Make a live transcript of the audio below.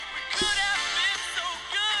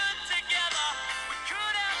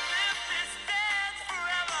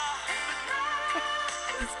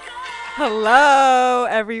Hello,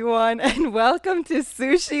 everyone, and welcome to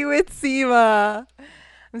Sushi with Seema.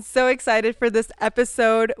 I'm so excited for this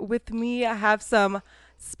episode. With me, I have some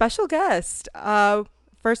special guests.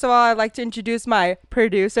 First of all, I'd like to introduce my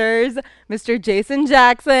producers, Mr. Jason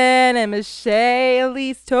Jackson and Ms. Shay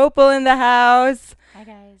Elise Topol in the house, Hi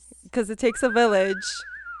guys. because it takes a village.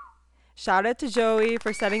 Shout out to Joey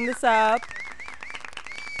for setting this up.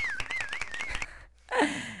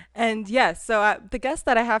 And yes, so the guest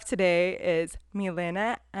that I have today is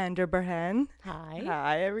Milena Anderberhen. Hi.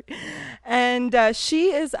 Hi. And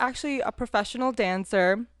she is actually a professional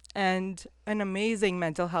dancer and an amazing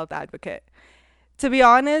mental health advocate. To be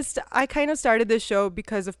honest, I kind of started this show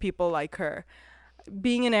because of people like her.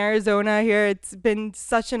 Being in Arizona here, it's been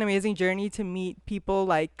such an amazing journey to meet people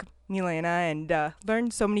like Milena and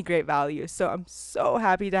learn so many great values. So I'm so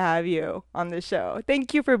happy to have you on the show.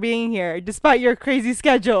 Thank you for being here, despite your crazy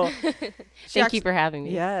schedule. Thank you for having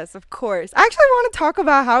me. Yes, of course. I actually want to talk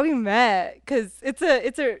about how we met because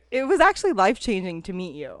it was actually life changing to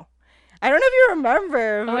meet you. I don't know if you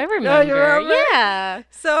remember. Oh, I remember. you remember? Yeah.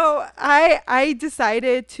 So I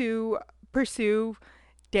decided to pursue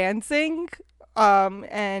dancing,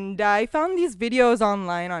 and I found these videos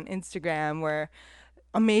online on Instagram where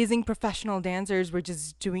amazing professional dancers were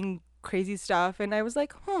just doing crazy stuff, and I was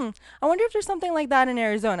like, I wonder if there's something like that in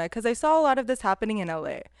Arizona because I saw a lot of this happening in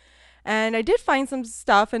LA. And I did find some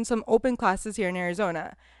stuff and some open classes here in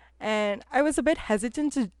Arizona. And I was a bit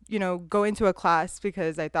hesitant to, go into a class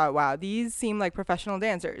because I thought, wow, these seem like professional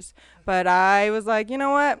dancers. But I was like, you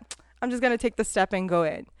know what? I'm just going to take the step and go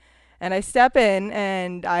in. And I step in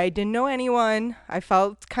and I didn't know anyone. I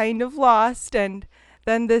felt kind of lost. And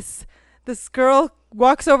then this girl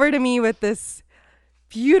walks over to me with this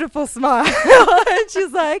beautiful smile and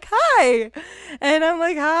she's like, hi, and I'm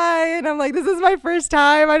like, hi, and I'm like, this is my first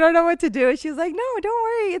time, I don't know what to do. And she's like, no, don't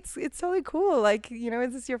worry, it's totally cool, like,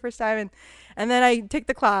 is this your first time? And then I take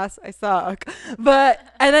the class, I suck, and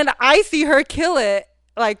then I see her kill it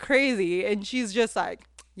like crazy, and she's just like,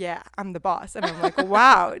 yeah, I'm the boss. And I'm like,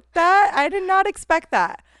 wow, that I did not expect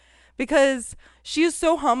that, because she is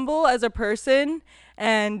so humble as a person.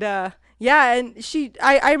 And yeah, and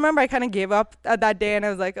I remember I kind of gave up that day, and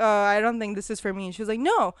I was like, oh, I don't think this is for me. And she was like,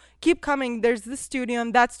 no, keep coming. There's this studio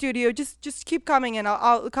and that studio. Just keep coming, and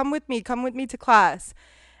I'll come with me. Come with me to class.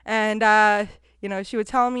 And she would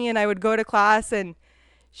tell me, and I would go to class, and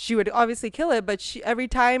she would obviously kill it. But every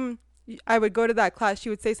time I would go to that class, she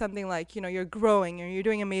would say something like, you're growing or you're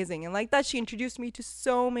doing amazing. And like that, she introduced me to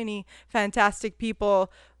so many fantastic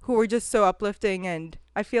people who were just so uplifting. And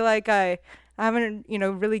I feel like I haven't,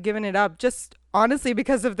 really given it up, just honestly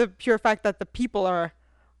because of the pure fact that the people are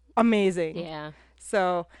amazing. Yeah.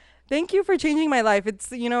 So thank you for changing my life.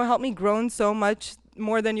 It's, helped me grow so much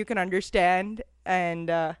more than you can understand. And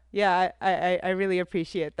yeah, I really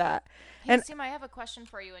appreciate that. Hey, And Seema, I have a question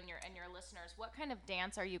for you and your listeners. What kind of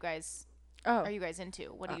dance are you guys oh, into?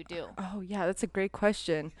 What do you do? oh yeah, that's a great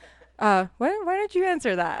question. Why don't you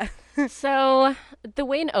answer that? So the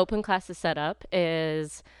way an open class is set up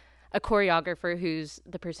is a choreographer, who's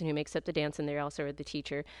the person who makes up the dance, and they're also the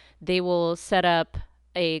teacher. They will set up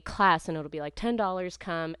a class, and it'll be like $10,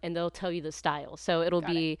 come, and they'll tell you the style. So it'll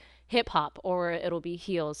be hip hop or it'll be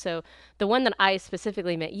heels. So the one that I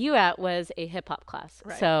specifically met you at was a hip hop class.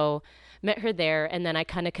 Right. So met her there, and then I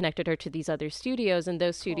kind of connected her to these other studios, and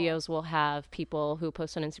those studios will have people who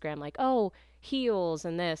post on Instagram like, oh, heels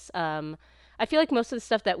and this. I feel like most of the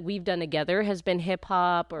stuff that we've done together has been hip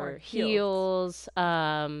hop or heels.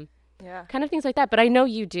 Yeah. Kind of things like that. But I know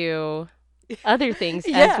you do other things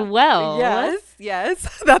Yeah. as well. Yes.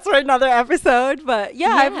 That's for another episode. But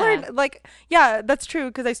yeah, I've Yeah. learned, that's true,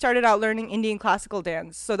 because I started out learning Indian classical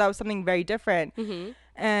dance. So that was something very different. Mm-hmm.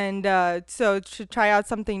 And so to try out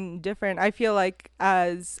something different, I feel like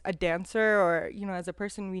as a dancer or, as a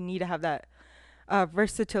person, we need to have that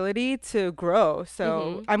versatility to grow.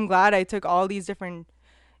 So I'm glad I took all these different,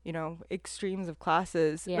 extremes of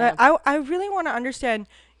classes. Yeah. But I really want to understand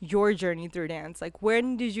your journey through dance. Like,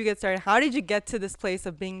 when did you get started? How did you get to this place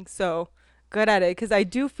of being so good at it? Because I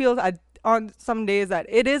do feel on some days that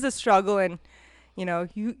it is a struggle, and,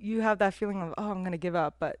 you have that feeling of, oh, I'm going to give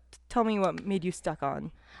up. But tell me what made you stuck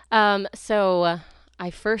on. So I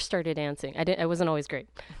first started dancing. I wasn't always great.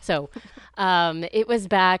 So it was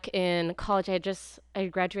back in college. I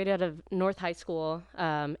graduated out of North High School,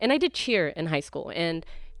 and I did cheer in high school. And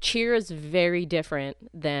cheer is very different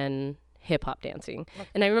than hip hop dancing.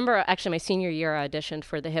 And I remember actually my senior year I auditioned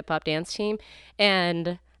for the hip hop dance team,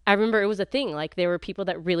 and I remember it was a thing. Like, there were people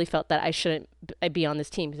that really felt that I shouldn't be on this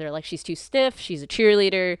team. They're like, she's too stiff. She's a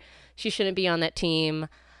cheerleader. She shouldn't be on that team.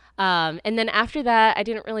 And then after that, I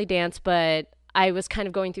didn't really dance, but I was kind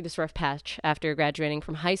of going through this rough patch after graduating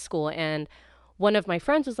from high school. And one of my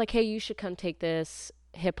friends was like, hey, you should come take this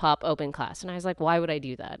hip hop open class. And I was like, why would I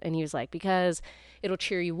do that? And he was like, because it'll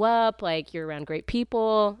cheer you up. Like, you're around great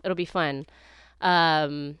people. It'll be fun.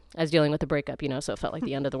 I was dealing with a breakup, so it felt like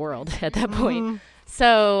the end of the world at that point.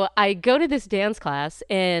 So I go to this dance class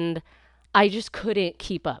and I just couldn't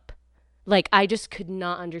keep up. Like, I just could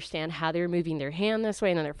not understand how they were moving their hand this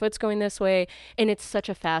way and then their foot's going this way. And it's such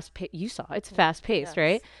a fast pace. You saw it's fast paced,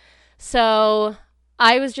 right? So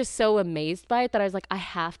I was just so amazed by it that I was like, I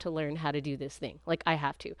have to learn how to do this thing. Like, I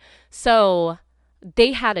have to. So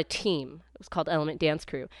they had a team. It was called Element Dance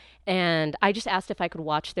Crew. And I just asked if I could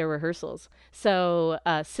watch their rehearsals. So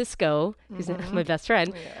Cisco, who's my best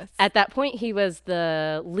friend, at that point, he was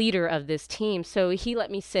the leader of this team. So he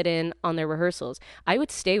let me sit in on their rehearsals. I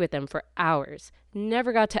would stay with them for hours.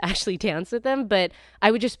 Never got to actually dance with them, but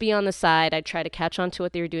I would just be on the side. I'd try to catch on to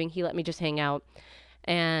what they were doing. He let me just hang out.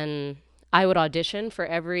 And I would audition for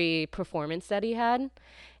every performance that he had.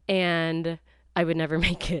 And I would never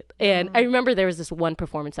make it. And I remember there was this one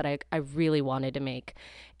performance that I really wanted to make.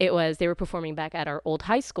 It was, they were performing back at our old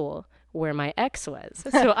high school where my ex was.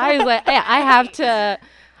 So I was like, yeah,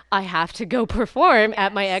 I have to go perform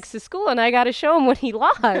at my ex's school and I got to show him what he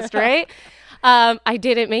lost, right? I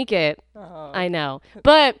didn't make it. I know.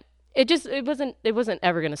 But it wasn't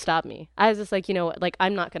ever going to stop me. I was just like, like,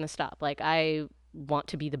 I'm not going to stop. Like, I want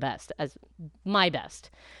to be the best, as my best.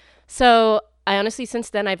 So I honestly, since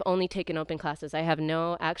then, I've only taken open classes. I have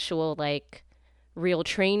no actual, like, real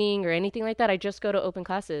training or anything like that. I just go to open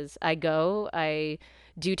classes. I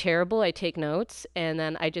do terrible, I take notes, and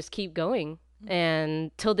then I just keep going.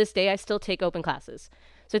 And till this day, I still take open classes.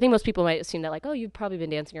 So I think most people might assume that, like, oh, you've probably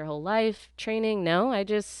been dancing your whole life, training. No, I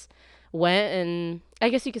just went and I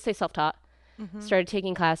guess you could say self-taught. Started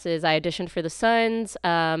taking classes. I auditioned for the Suns,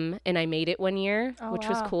 and I made it one year, which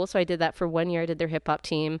was cool. So I did that for 1 year. I did their hip hop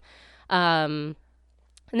team. And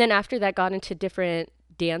then after that, got into different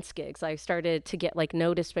dance gigs. I started to get, like,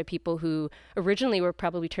 noticed by people who originally were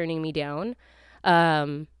probably turning me down.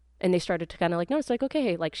 And they started to kind of, like, notice, like,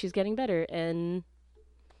 okay, like, she's getting better. And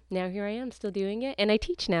now here I am still doing it. And I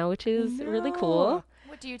teach now, which is really cool.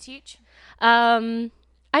 What do you teach? I've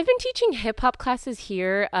been teaching hip hop classes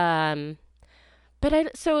here.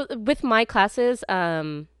 But so with my classes,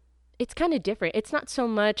 it's kind of different. It's not so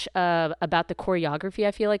much about the choreography,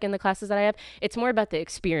 I feel like, in the classes that I have. It's more about the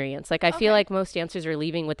experience. Like, I feel like most dancers are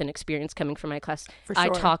leaving with an experience coming from my class. For sure. I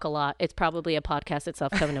talk a lot. It's probably a podcast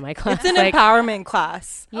itself coming to my class. It's an empowerment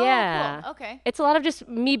class. Yeah. Oh, cool. Okay. It's a lot of just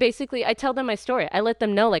me, basically. I tell them my story. I let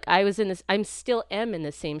them know, like, I'm still am in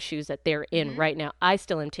the same shoes that they're in right now. I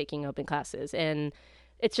still am taking open classes. And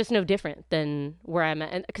it's just no different than where I'm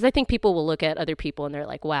at. Because I think people will look at other people and they're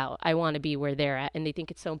like, wow, I want to be where they're at. And they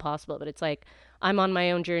think it's so impossible. But it's like, I'm on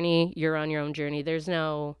my own journey. You're on your own journey. There's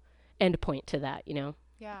no end point to that, Yeah.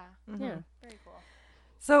 Yeah. Very cool.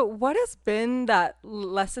 So what has been that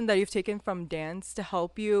lesson that you've taken from dance to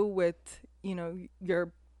help you with,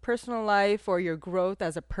 your personal life or your growth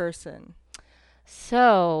as a person?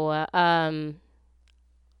 So,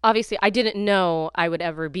 obviously I didn't know I would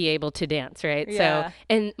ever be able to dance, right? Yeah. So,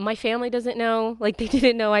 and my family doesn't know, like, they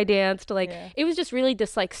didn't know I danced. Like, Yeah. it was just really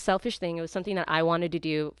this, like, selfish thing. It was something that I wanted to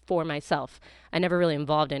do for myself. I never really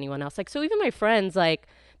involved anyone else. Like, so even my friends, like,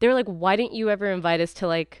 they were like, why didn't you ever invite us to,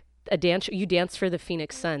 like, a dance? You danced for the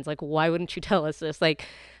Phoenix Suns. Like, why wouldn't you tell us this? Like,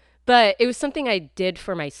 but it was something I did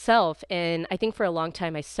for myself. And I think for a long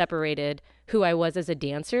time I separated who I was as a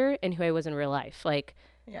dancer and who I was in real life. Like,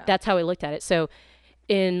 Yeah. that's how I looked at it. So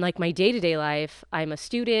in, like, my day-to-day life, I'm a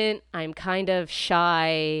student, I'm kind of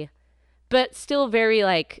shy, but still very,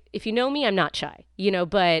 like, if you know me, I'm not shy,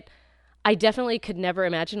 but I definitely could never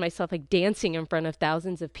imagine myself, like, dancing in front of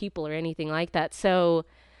thousands of people or anything like that. So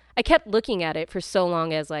I kept looking at it for so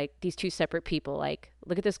long as, like, these two separate people. Like,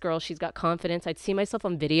 look at this girl, she's got confidence. I'd see myself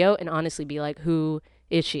on video and honestly be like, who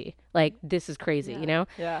is she? Like, this is crazy,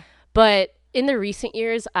 Yeah. But in the recent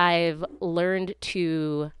years, I've learned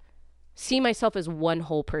to see myself as one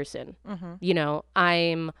whole person.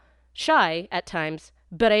 I'm shy at times,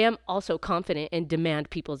 but I am also confident and demand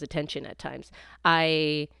people's attention at times.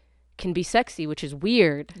 I can be sexy, which is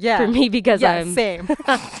weird for me because I'm same.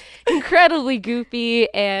 incredibly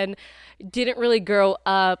goofy and didn't really grow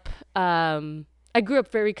up. I grew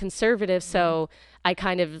up very conservative, so I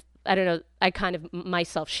kind of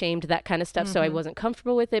myself shamed that kind of stuff, so I wasn't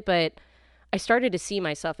comfortable with it, but I started to see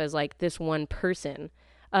myself as, like, this one person.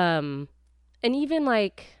 And even,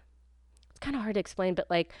 like, kind of hard to explain, but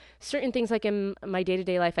like certain things like in my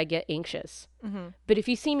day-to-day life, I get anxious. But if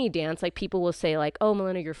you see me dance, like people will say like, oh,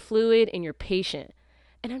 Milena, you're fluid and you're patient.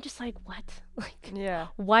 And I'm just like, what? Like, Yeah.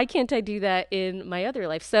 why can't I do that in my other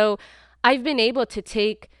life? So I've been able to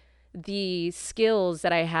take the skills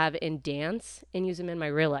that I have in dance and use them in my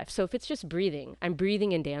real life. So if it's just breathing, I'm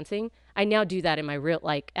breathing and dancing. I now do that in my real,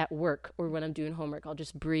 like at work or when I'm doing homework, I'll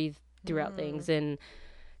just breathe throughout things and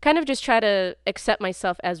kind of just try to accept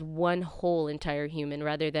myself as one whole entire human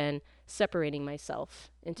rather than separating myself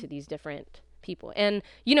into these different people. And,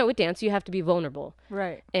 you know, with dance, you have to be vulnerable.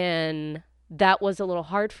 Right. And that was a little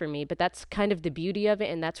hard for me, but that's kind of the beauty of it.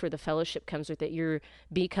 And that's where the fellowship comes with it. You're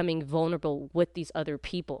becoming vulnerable with these other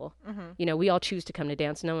people. You know, we all choose to come to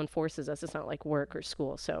dance. No one forces us. It's not like work or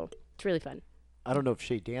school. So it's really fun. I don't know if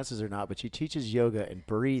she dances or not, but she teaches yoga and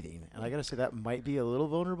breathing. And I got to say, that might be a little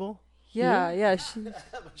vulnerable. Yeah. A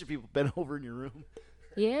bunch of people bent over in your room.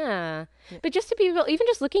 Yeah. But just to be real, even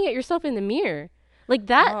just looking at yourself in the mirror, like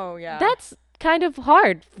that, Oh, yeah. that's kind of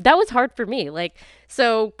hard. That was hard for me. Like,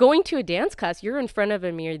 so going to a dance class, you're in front of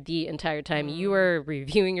a mirror the entire time. You are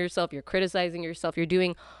reviewing yourself, you're criticizing yourself, you're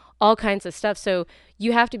doing all kinds of stuff. So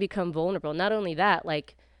you have to become vulnerable. Not only that,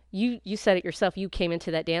 like, you said it yourself. You came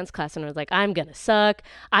into that dance class and was like, I'm going to suck.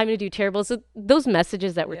 I'm going to do terrible. So those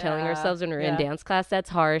messages that we're telling Yeah, ourselves when we're in yeah. dance class, that's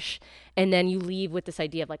harsh. And then you leave with this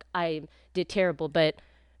idea of like, I did terrible. But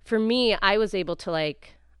for me, I was able to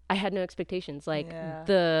like, I had no expectations. Like Yeah.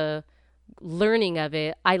 the learning of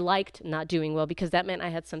it, I liked not doing well because that meant I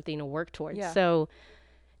had something to work towards. Yeah. So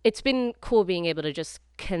it's been cool being able to just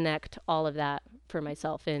connect all of that for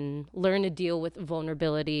myself and learn to deal with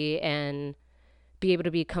vulnerability and be able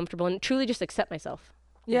to be comfortable and truly just accept myself.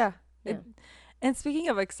 Yeah. Yeah. And speaking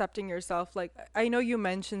of accepting yourself, like I know you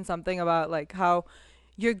mentioned something about like how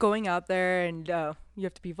you're going out there and you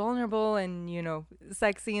have to be vulnerable and, you know,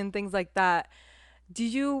 sexy and things like that. Do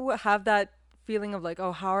you have that feeling of like,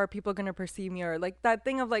 oh, how are people going to perceive me? Or like that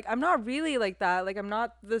thing of like, I'm not really like that. Like, I'm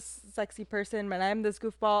not this sexy person, but I'm this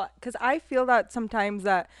goofball. Because I feel that sometimes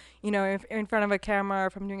that, you know, if in front of a camera or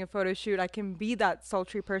if I'm doing a photo shoot, I can be that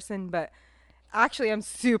sultry person, but actually I'm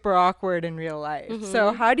super awkward in real life.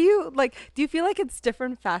 So how do you feel like it's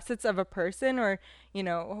different facets of a person, or, you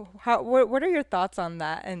know, what are your thoughts on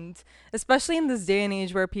that? And especially in this day and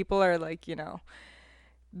age where people are like, you know,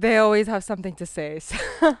 they always have something to say.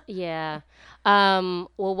 So Yeah. Well,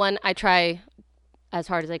 one, I try as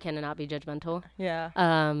hard as I can to not be judgmental. yeah.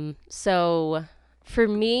 So for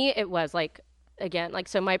me, it was like, again, like,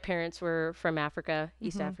 so my parents were from Africa,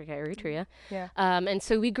 East Africa, Eritrea. Yeah. And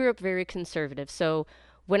so we grew up very conservative. So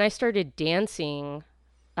when I started dancing,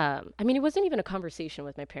 I mean, it wasn't even a conversation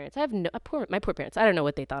with my parents. I have my poor parents. I don't know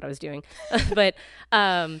what they thought I was doing, but,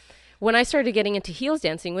 when I started getting into heels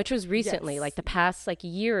dancing, which was recently, Yes. like the past like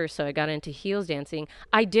year or so, I got into heels dancing.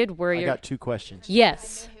 I did worry. I got two questions.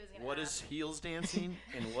 Yes. What is heels dancing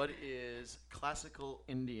and what is classical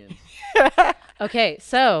Indian? Okay.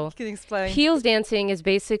 So Can you explain? heels dancing is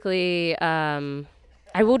basically, I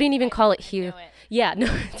wouldn't even call it heel. know it. Yeah, no,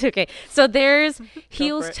 it's okay. So there's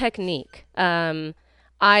heels it. technique.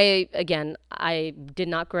 I did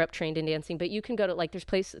not grow up trained in dancing, but you can go to like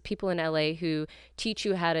there's people in LA who teach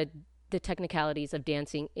you how to the technicalities of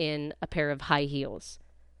dancing in a pair of high heels.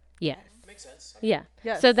 Yeah. Makes sense. Yeah.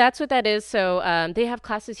 Yes. So that's what that is. So they have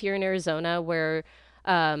classes here in Arizona where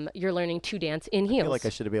you're learning to dance in I heels. feel like I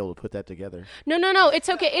should have been able to put that together. No. It's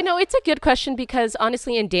okay. You know, it's a good question because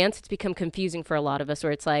honestly, in dance, it's become confusing for a lot of us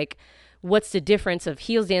where it's like, what's the difference of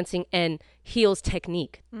heels dancing and heels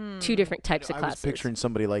technique? Two different types of I classes. was picturing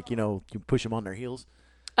somebody like, you know, you push them on their heels.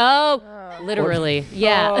 Oh, literally.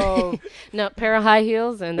 Yeah. Oh. No, pair of high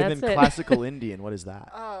heels and And that's then it. classical Indian, what is that?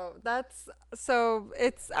 Oh, that's so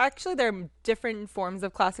it's actually there are different forms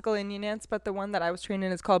of classical Indian dance, but the one that I was trained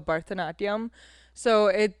in is called Bharatanatyam. So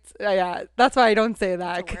it's yeah, that's why I don't say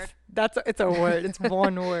that. 'Cause it's a word. It's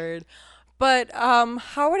one word. But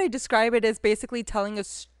how would I describe it? Is basically telling a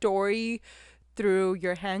story through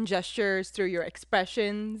your hand gestures, through your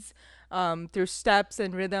expressions, through steps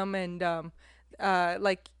and rhythm, and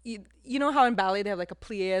like you know how in ballet they have like a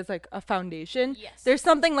plie as like a foundation. Yes. There's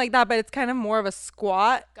something like that, but it's kind of more of a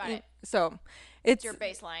squat. Got it. So it's Your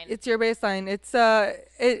baseline. It's your baseline.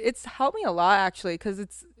 It's helped me a lot actually because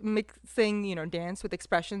it's mixing, you know, dance with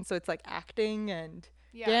expression. So it's like acting and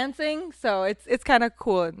Yeah. dancing. So it's kind of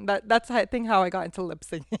cool. And that's I think how I got into lip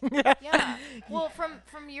syncing. Yeah. Well,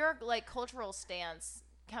 from your like cultural stance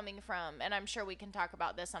coming from, and I'm sure we can talk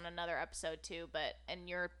about this on another episode too, but in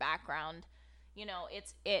your background, you know,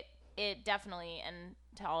 it definitely, and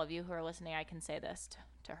to all of you who are listening, I can say this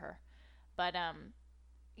to her, but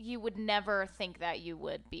you would never think that you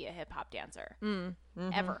would be a hip hop dancer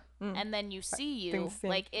ever. And then you see you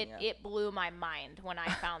like it blew my mind when I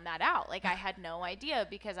found that out. Like I had no idea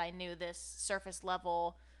because I knew this surface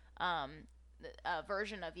level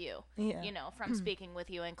version of you, you know, from speaking with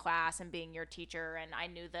you in class and being your teacher, and I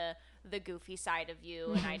knew the goofy side of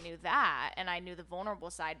you, and I knew that, and I knew the vulnerable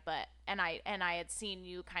side, but and I had seen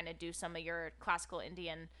you kind of do some of your classical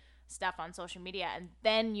Indian stuff on social media, and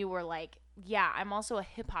then you were like, yeah, I'm also a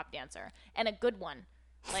hip hop dancer and a good one,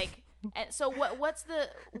 like. And so what's the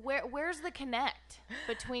where's the connect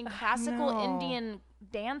between classical Indian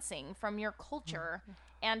dancing from your culture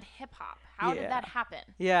and hip hop? How did that happen?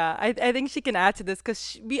 Yeah, I think she can add to this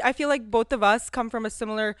because I feel like both of us come from a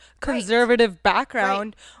similar conservative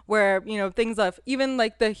background where, you know, things of even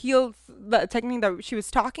like the technique that she was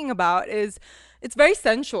talking about it's very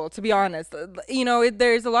sensual, to be honest. You know,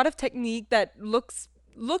 there's a lot of technique that looks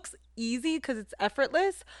easy because it's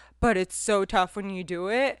effortless, but it's so tough when you do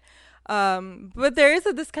it. But there is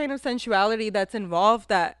this kind of sensuality that's involved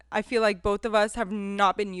that I feel like both of us have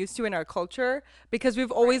not been used to in our culture because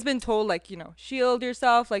we've always been told, like, you know, shield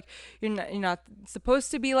yourself, like you're not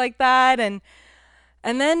supposed to be like that. And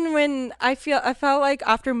then when I felt like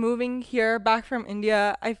after moving here back from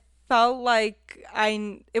India, I felt like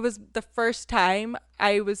it was the first time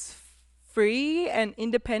I was free and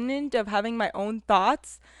independent of having my own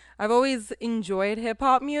thoughts. I've always enjoyed hip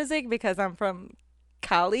hop music because I'm from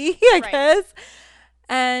Cali, I guess.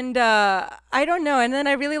 And I don't know. And then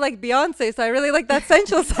I really like Beyonce, so I really like that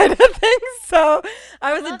sensual side of things. So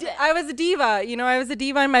I was a diva. You know, I was a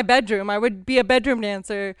diva in my bedroom. I would be a bedroom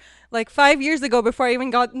dancer. Like 5 years ago, before I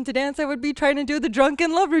even got into dance, I would be trying to do the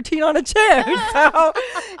drunken love routine on a chair. So,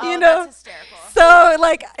 you know, that's hysterical. So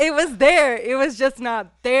like it was there. It was just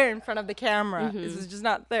not there in front of the camera. It was just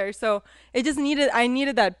not there. So I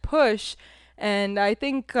needed that push. And I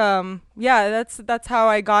think, that's how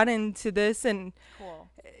I got into this. And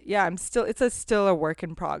yeah, it's still a work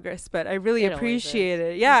in progress, but I really appreciate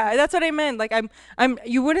it. Yeah, that's what I meant. Like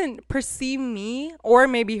you wouldn't perceive me or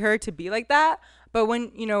maybe her to be like that, but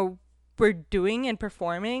when, you know, we're doing and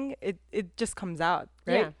performing, it just comes out,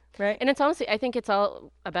 right? Yeah. Right. And it's honestly, I think it's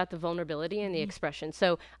all about the vulnerability and the expression.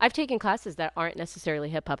 So I've taken classes that aren't necessarily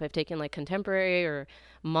hip hop. I've taken like contemporary or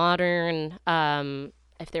modern.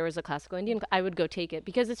 If there was a classical Indian, I would go take it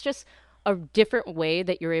because it's just a different way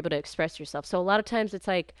that you're able to express yourself. So a lot of times it's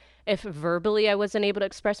like if verbally I wasn't able to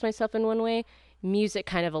express myself in one way, music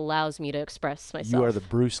kind of allows me to express myself. You are the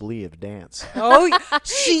Bruce Lee of dance. Oh,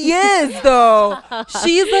 she is though.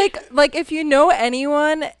 She's like if you know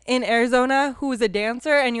anyone in Arizona who is a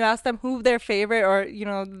dancer and you ask them who their favorite or, you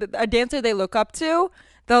know, a dancer they look up to,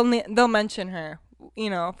 they'll mention her. You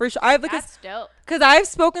know, for sure. That's dope. Because I've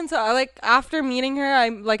spoken to, like, after meeting her,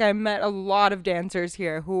 I met a lot of dancers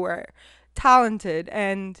here who are talented,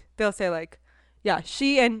 and they'll say, like, yeah,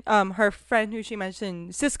 she and her friend who she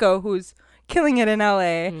mentioned, Cisco, who's killing it in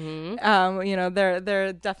LA. You know,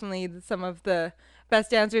 they're definitely some of the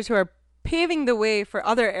best dancers who are paving the way for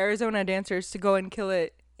other Arizona dancers to go and kill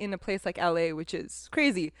it in a place like LA, which is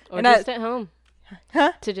crazy. Or and just at home.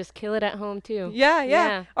 Huh? To just kill it at home too.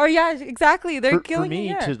 Yeah. Or yeah, exactly. They're killing for me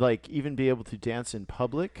it here. to like even be able to dance in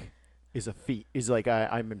public is a feat. Is like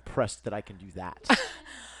I'm impressed that I can do that.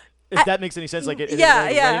 If that makes any sense, like it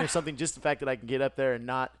or something. Just the fact that I can get up there and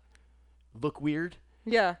not look weird.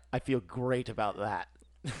 Yeah. I feel great about that.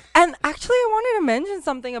 And actually, I wanted to mention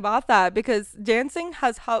something about that because dancing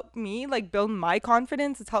has helped me like build my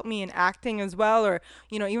confidence. It's helped me in acting as well, or,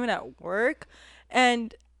 you know, even at work.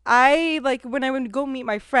 And I like when I would go meet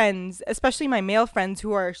my friends, especially my male friends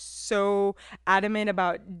who are so adamant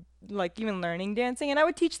about like even learning dancing, and I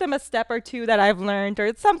would teach them a step or two that I've learned, or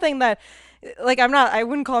it's something that like I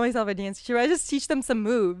wouldn't call myself a dance teacher. I just teach them some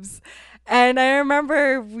moves. And I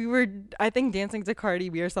remember we were, I think, dancing to Cardi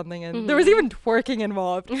B or something, and there was even twerking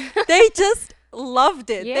involved. They just loved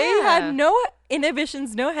it. Yeah. They had no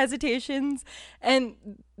inhibitions, no hesitations, and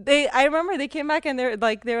I remember they came back and they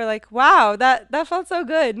were like, wow, that felt so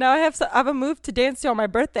good. Now I have a move to dance to on my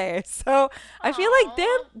birthday. So I feel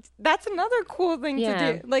like that's another cool thing to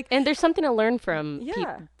do. Like, and there's something to learn from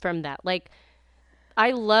from that. Like,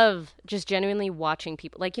 I love just genuinely watching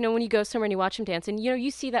people. Like, you know, when you go somewhere and you watch them dance and, you know, you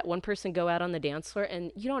see that one person go out on the dance floor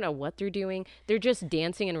and you don't know what they're doing. They're just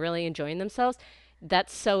dancing and really enjoying themselves.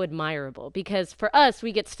 That's so admirable because for us,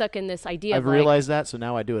 we get stuck in this idea I've of realized that, so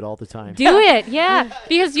now I do it all the time. Do it, yeah.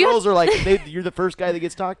 Because girls are like, you're the first guy that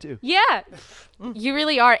gets talked to. Yeah, you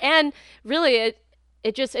really are. And really,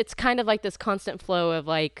 it's kind of like this constant flow of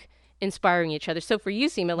like, inspiring each other. So for you,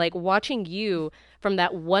 Seema, like watching you from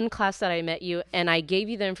that one class that I met you and I gave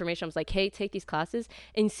you the information, I was like, hey, take these classes,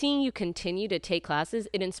 and seeing you continue to take classes,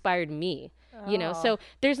 it inspired me. You know, so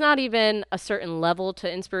there's not even a certain level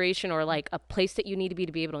to inspiration or like a place that you need to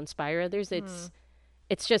be able to inspire others. It's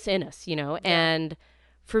just in us, you know. And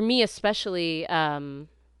for me especially,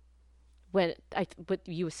 what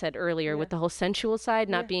you said earlier with the whole sensual side,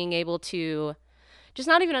 not being able to, just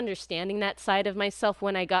not even understanding that side of myself,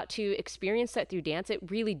 when I got to experience that through dance,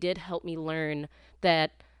 it really did help me learn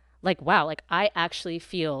that, like, wow, like I actually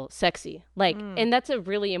feel sexy. Like, and that's a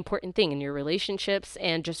really important thing in your relationships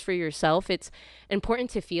and just for yourself. It's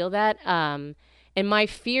important to feel that. And my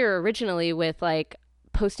fear originally with like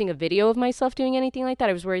posting a video of myself doing anything like that,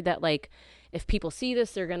 I was worried that like, if people see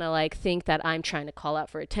this, they're going to like think that I'm trying to call out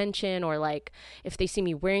for attention, or like if they see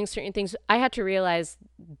me wearing certain things. I had to realize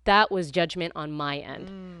that was judgment on my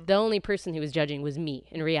end. The only person who was judging was me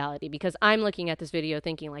in reality, because I'm looking at this video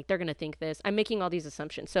thinking like they're going to think this. I'm making all these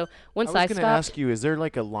assumptions. So once I was going to ask you, is there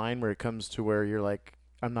like a line where it comes to where you're like,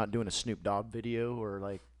 I'm not doing a Snoop Dogg video, or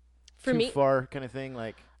like for too me, far kind of thing?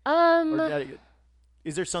 Like, or,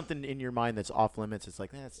 is there something in your mind that's off limits? It's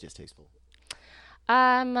like, that's just tasteful.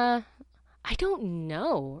 I don't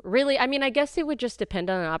know, really. I mean, I guess it would just depend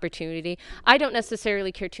on an opportunity. I don't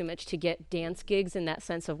necessarily care too much to get dance gigs in that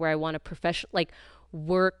sense of where I want to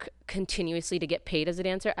work continuously to get paid as a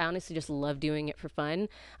dancer. I honestly just love doing it for fun.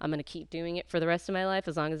 I'm going to keep doing it for the rest of my life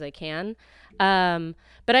as long as I can.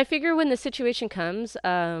 But I figure when the situation comes,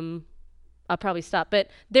 I'll probably stop. But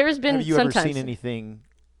there's been Have you sometimes ever seen anything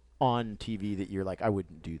on TV that you're like, I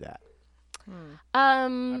wouldn't do that?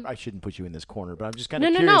 I shouldn't put you in this corner, but I'm just kind of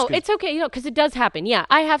curious. No, it's okay, you know, because it does happen. Yeah,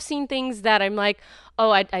 I have seen things that I'm like,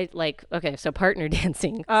 oh, I like, okay, so partner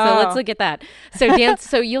dancing. So let's look at that.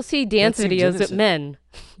 So you'll see dance videos with men.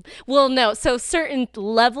 Well, no, so certain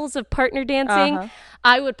levels of partner dancing,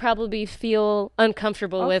 I would probably feel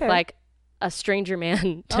uncomfortable with, like a stranger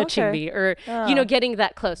man touching me, or you know, getting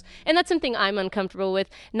that close. And that's something I'm uncomfortable with.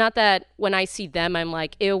 Not that when I see them, I'm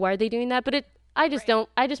like, ew, why are they doing that? But I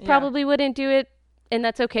just probably wouldn't do it, and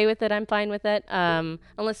that's okay with it. I'm fine with it.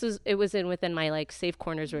 Unless it was within my like safe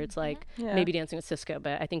corners where it's like maybe dancing with Cisco,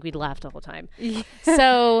 but I think we'd laugh the whole time.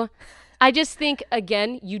 So I just think,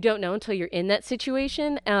 again, you don't know until you're in that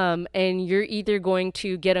situation, and you're either going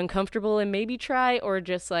to get uncomfortable and maybe try, or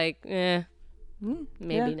just like,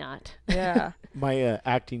 maybe not. Yeah. My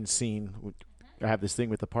acting scene, I have this thing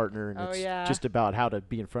with a partner, and it's just about how to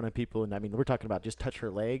be in front of people. And I mean, we're talking about just touch her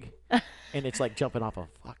leg, and it's like jumping off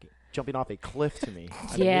a cliff to me.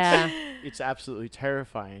 I mean, it's absolutely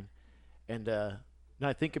terrifying. And now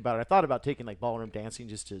I think about it, I thought about taking like ballroom dancing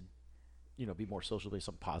just to, you know, be more socially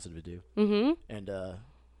something positive to do. And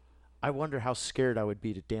I wonder how scared I would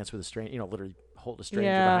be to dance with a stranger, you know, literally hold a stranger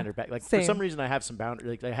behind her back. Like for some reason I have some boundary,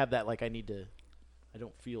 like I have that, like I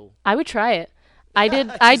don't feel. I would try it. I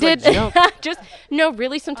did. Just no,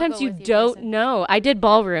 really. Sometimes you don't know. I did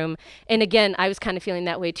ballroom, and again, I was kind of feeling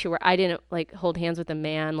that way too, where I didn't like hold hands with a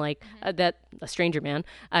man, like a stranger man.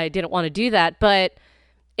 I didn't want to do that, but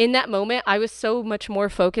in that moment, I was so much more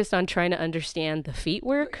focused on trying to understand the feet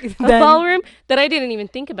work of ballroom that I didn't even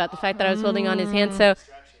think about the fact that I was holding on his hand. So,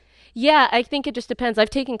 yeah, I think it just depends. I've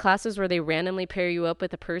taken classes where they randomly pair you up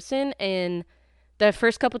with a person, and the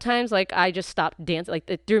first couple times, like, I just stopped dancing. Like,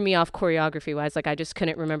 it threw me off choreography-wise. Like, I just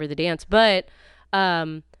couldn't remember the dance. But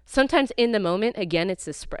sometimes in the moment, again, it's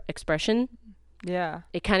this expression. Yeah.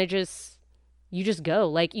 It kind of just, you just go.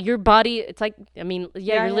 Like, your body, it's like, I mean,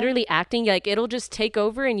 you're literally acting. Like, it'll just take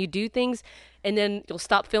over and you do things, and then you'll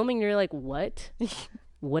stop filming and you're like, what?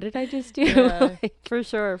 What did I just do? Yeah, for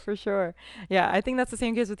sure. Yeah, I think that's the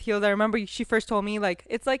same case with heels. I remember she first told me, like,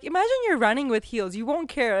 it's like, imagine you're running with heels. You won't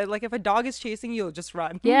care. Like, if a dog is chasing you, you'll just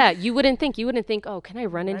run. Yeah, you wouldn't think, oh, can I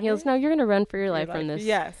run in heels? No, you're going to run for your life from this.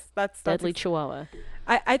 Yes, that's deadly chihuahua.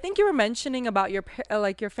 I think you were mentioning about your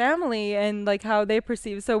your family and like how they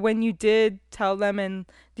perceive. So when you did tell them, and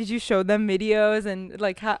did you show them videos, and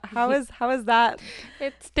like how is that?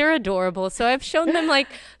 They're adorable. So I've shown them like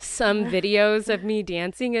some videos of me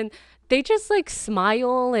dancing, and they just like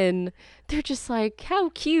smile and they're just like, how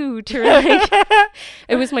cute. Or, like,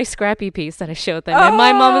 it was my scrappy piece that I showed them. And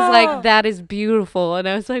my mom was like, that is beautiful. And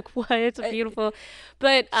I was like, what? It's beautiful.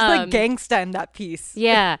 But she's like gangsta in that piece.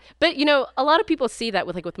 Yeah. But you know, a lot of people see that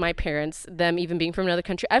with my parents, them even being from another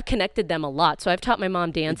country. I've connected them a lot. So I've taught my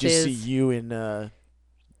mom dances. Did you see you in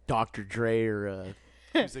Dr. Dre, or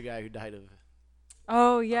who's the guy who died of?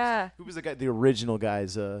 Oh yeah. Who was the guy? The original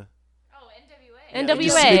guys.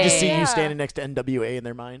 NWA. They just see you standing next to NWA in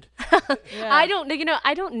their mind. I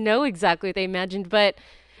don't know exactly what they imagined, but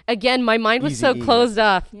again, my mind was so Easy E. closed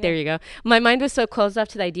off. Yeah. There you go. My mind was so closed off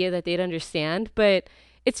to the idea that they'd understand, but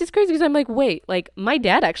it's just crazy because I'm like, wait, like my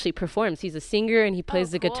dad actually performs. He's a singer and he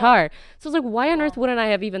plays the cool. guitar. So I was like, why on earth wouldn't I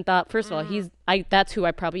have even thought? First of all, that's who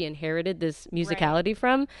I probably inherited this musicality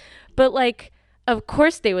from. But like, of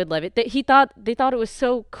course they would love it. They thought it was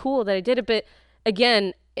so cool that I did it. But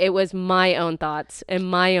again, it was my own thoughts and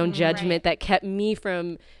my own judgment that kept me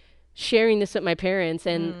from sharing this with my parents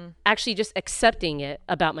and actually just accepting it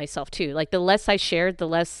about myself too. Like the less I shared, the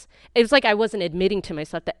less it was like I wasn't admitting to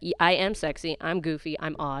myself that I am sexy, I'm goofy,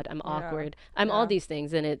 I'm odd, I'm awkward, I'm all these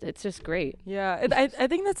things, and it's just great. Yeah, I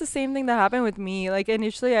think that's the same thing that happened with me. Like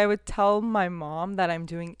initially, I would tell my mom that I'm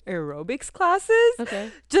doing aerobics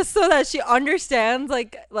classes, just so that she understands.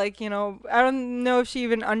 Like you know, I don't know if she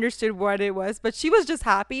even understood what it was, but she was just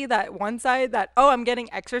happy that one side that I'm getting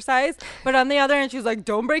exercise, but on the other end she was like,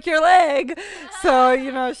 don't break your leg. So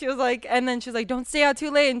you know, she was like, and then she's like, don't stay out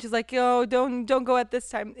too late, and she's like, yo, don't go at this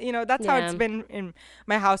time. You know, that's how it's been in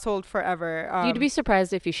my household forever. You'd be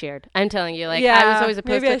surprised if you shared. I'm telling you, like I was always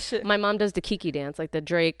opposed to. My mom does the Kiki dance, like the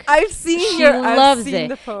Drake. I've seen she loves it.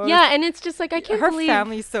 The post. Yeah, and it's just like I can't believe her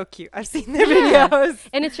family's so cute. I've seen their videos,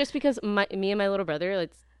 and it's just because me and my little brother,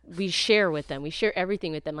 like we share with them. We share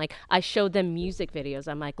everything with them. Like I showed them music videos.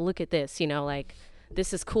 I'm like, look at this, you know, like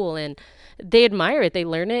this is cool, and they admire it. They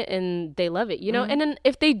learn it and they love it, you know. And then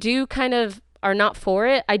if they do kind of are not for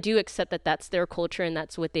it, I do accept that that's their culture and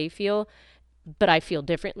that's what they feel, but I feel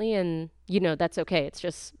differently, and you know, that's okay. It's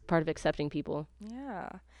just part of accepting people. Yeah.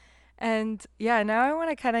 And yeah, now I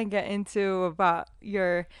want to kind of get into about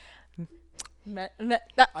your I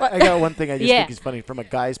got one thing I just think is funny from a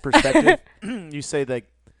guy's perspective. You say like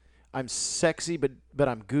I'm sexy but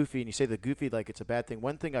I'm goofy, and you say the goofy like it's a bad thing.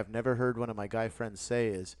 One thing I've never heard one of my guy friends say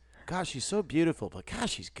is, gosh, she's so beautiful, but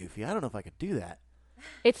gosh, she's goofy. I don't know if I could do that.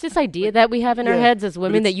 It's this idea that we have in our heads as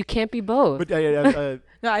women that you can't be both. But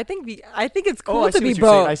no, I think it's cool to be both.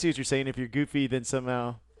 Saying. I see what you're saying. If you're goofy, then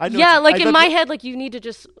somehow in my head, like you need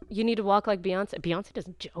to walk like Beyonce. Beyonce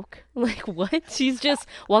doesn't joke. Like what? She's just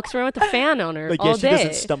walks around with a fan on her all day. She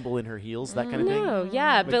doesn't stumble in her heels, that kind of thing. No,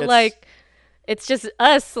 yeah, but like it's just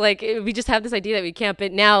us. Like we just have this idea that we can't.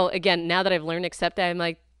 But now that I've learned to accept that, I'm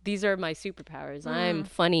like, these are my superpowers. I'm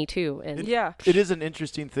funny too, and it is an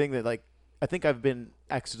interesting thing that like. I think I've been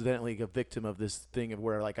accidentally a victim of this thing of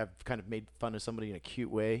where like I've kind of made fun of somebody in a cute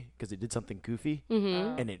way because they did something goofy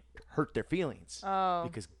and it hurt their feelings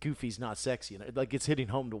because goofy's not sexy, and like it's hitting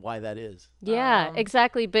home to why that is. Yeah,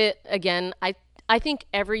 exactly. But again, I think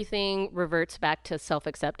everything reverts back to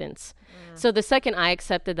self-acceptance. So the second I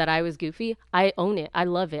accepted that I was goofy, I own it. I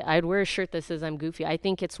love it. I'd wear a shirt that says I'm goofy. I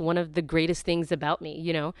think it's one of the greatest things about me,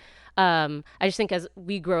 you know? I just think as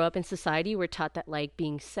we grow up in society, we're taught that like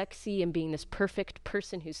being sexy and being this perfect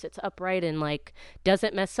person who sits upright and like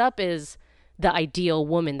doesn't mess up is the ideal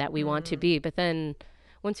woman that we want to be. But then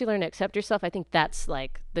once you learn to accept yourself, I think that's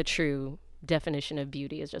like the true definition of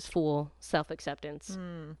beauty, is just full self-acceptance.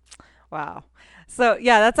 Wow. So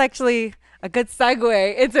yeah, that's actually a good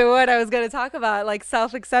segue into what I was going to talk about, like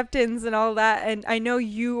self-acceptance and all that. And I know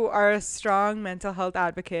you are a strong mental health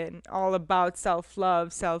advocate and all about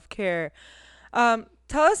self-love, self-care. Tell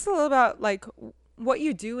us a little about like what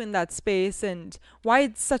you do in that space and why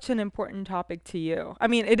it's such an important topic to you. I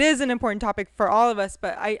mean, it is an important topic for all of us,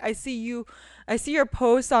 but I see your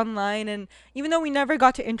posts online, and even though we never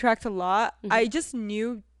got to interact a lot, I just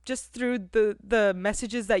knew just through the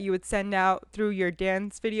messages that you would send out through your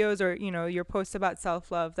dance videos or, you know, your posts about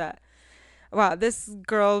self-love that, wow, this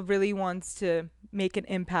girl really wants to make an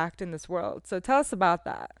impact in this world. So tell us about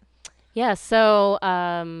that. Yeah, so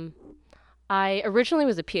I originally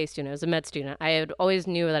was a PA student. I was a med student. I had always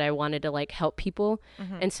knew that I wanted to like help people.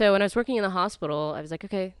 And so when I was working in the hospital, I was like,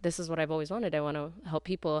 okay, this is what I've always wanted. I want to help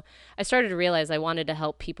people. I started to realize I wanted to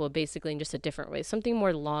help people basically in just a different way, something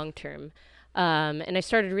more long-term. And I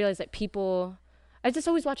started to realize that I was just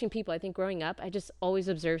always watching people. I think growing up, I just always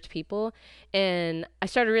observed people. And I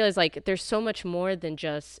started to realize like there's so much more than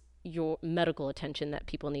just your medical attention that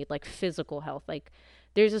people need, like physical health. Like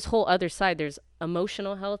there's this whole other side. There's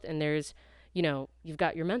emotional health, and there's, you know, you've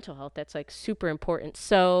got your mental health. That's like super important.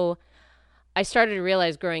 So I started to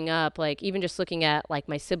realize growing up, like even just looking at like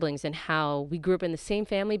my siblings and how we grew up in the same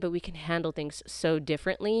family, but we can handle things so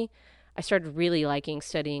differently. I started really liking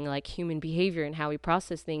studying like human behavior and how we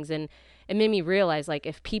process things. And it made me realize like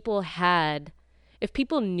if people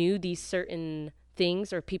knew these certain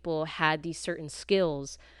things or people had these certain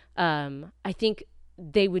skills, I think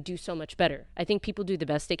they would do so much better. I think people do the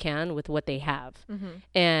best they can with what they have.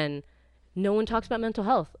 And no one talks about mental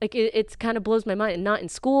health. Like it's kind of blows my mind. Not in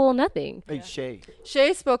school, nothing. Hey, Shay.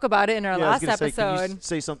 Shay spoke about it in our last Say, episode. can you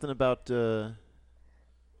say something about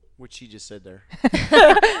what she just said there?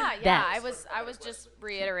 Yeah. I was just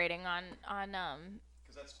reiterating on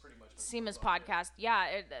Seema's podcast. Yeah,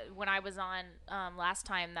 when I was on last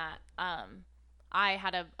time, that I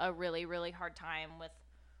had a really, really hard time with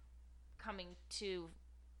coming to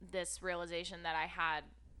this realization that I had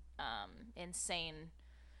insane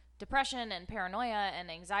depression and paranoia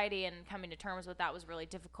and anxiety, and coming to terms with that was really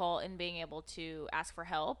difficult, and being able to ask for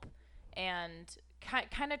help and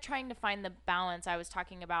kind of trying to find the balance. I was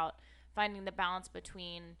talking about finding the balance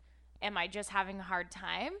between, am I just having a hard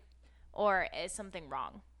time, or is something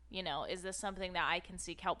wrong? You know, is this something that I can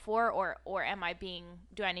seek help for, or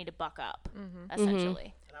do I need to buck up,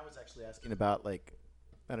 essentially? And I was actually asking about, like,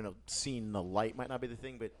 I don't know, seeing the light might not be the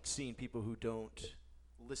thing, but seeing people who don't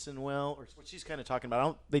listen well, or what she's kind of talking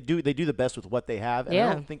about. They do the best with what they have, and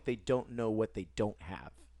I don't think they don't know what they don't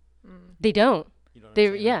have. They don't. You know what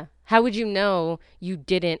I'm saying? Yeah. How would you know you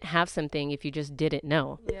didn't have something if you just didn't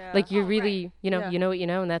know? Yeah. Like you're Oh, really, right. you know, Yeah. you know what you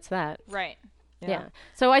know, and that's that. Right. Yeah.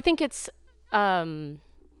 So I think it's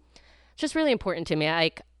just really important to me.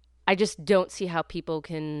 I just don't see how people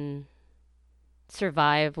can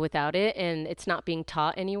survive without it, and it's not being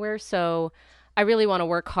taught anywhere. So I really want to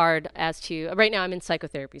work hard as to, right now I'm in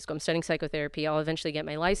psychotherapy school. I'm studying psychotherapy. I'll eventually get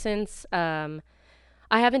my license.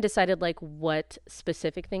 I haven't decided like what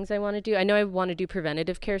specific things I want to do. I know I want to do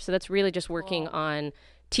preventative care. So that's really just working on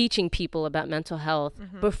teaching people about mental health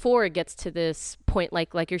before it gets to this point,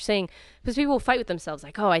 like you're saying, because people will fight with themselves.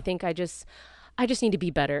 Like, oh, I think I just need to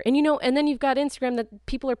be better. And, you know, and then you've got Instagram that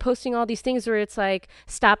people are posting all these things where it's like,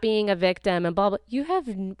 stop being a victim and blah, blah. We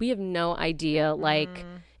have no idea. Like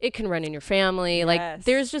it can run in your family. Like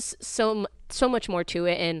there's just so much more to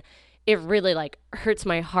it. And it really like hurts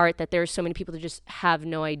my heart that there are so many people that just have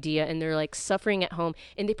no idea, and they're like suffering at home,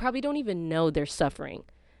 and they probably don't even know they're suffering.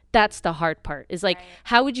 That's the hard part, is like,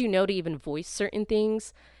 how would you know to even voice certain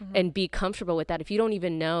things and be comfortable with that if you don't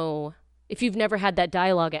even know, if you've never had that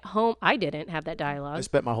dialogue at home? I didn't have that dialogue. I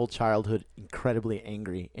spent my whole childhood incredibly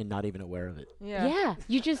angry and not even aware of it. Yeah,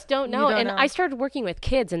 you just don't know. don't And know. I started working with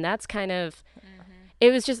kids, and that's kind of,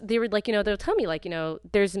 it was just, they were like, you know, they'll tell me like, you know,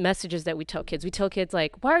 there's messages that we tell kids. We tell kids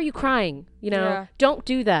like, why are you crying? You know, don't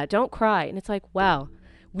do that. Don't cry. And it's like, wow,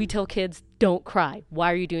 we tell kids, don't cry.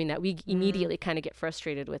 Why are you doing that? We immediately kind of get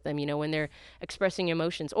frustrated with them, you know, when they're expressing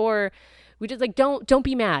emotions. Or we just like, don't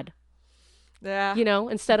be mad. Yeah. You know,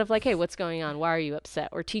 instead of like, hey, what's going on? Why are you upset?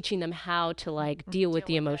 Or teaching them how to like deal with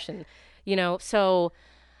the emotion, you know? So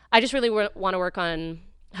I just really want to work on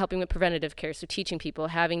helping with preventative care. So teaching people,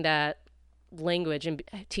 having that language, and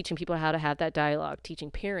teaching people how to have that dialogue,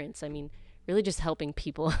 teaching parents. I mean, really just helping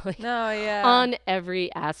people like, on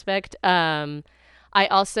every aspect. I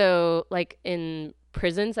also, like, in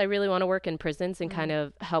prisons, I really want to work in prisons and kind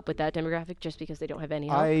of help with that demographic, just because they don't have any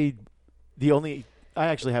help. I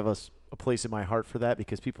actually have a place in my heart for that,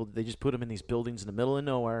 because people, they just put them in these buildings in the middle of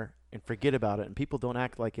nowhere and forget about it, and people don't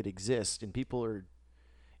act like it exists, and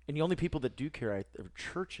the only people that do care are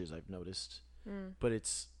churches, I've noticed. But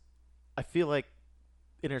I feel like,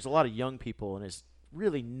 and there's a lot of young people, and it's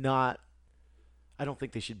really not, I don't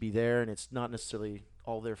think they should be there, and it's not necessarily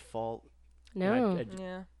all their fault. No.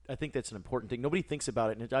 I think that's an important thing. Nobody thinks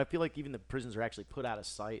about it, and I feel like even the prisons are actually put out of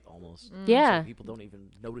sight almost. Yeah. So people don't even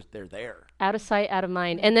notice they're there. Out of sight, out of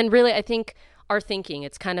mind. And then really, I think our thinking,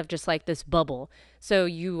 it's kind of just like this bubble. So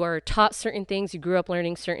you are taught certain things, you grew up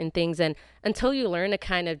learning certain things, and until you learn to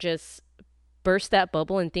kind of just burst that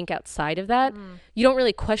bubble and think outside of that, you don't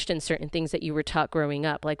really question certain things that you were taught growing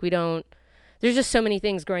up. Like there's just so many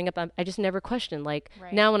things growing up I just never questioned. Like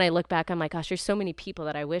now when I look back, I'm like, gosh, there's so many people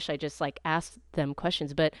that I wish I just like asked them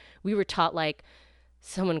questions. But we were taught like,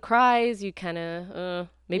 someone cries, you kind of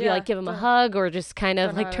maybe like give them a hug, or just kind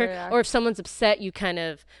of like turn, or if someone's upset, you kind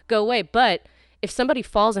of go away. But if somebody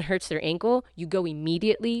falls and hurts their ankle, you go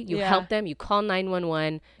immediately, you help them, you call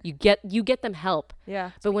 911, you get them help.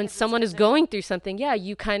 Yeah. But when someone is going through something,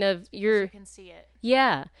 you kind of, You can see it.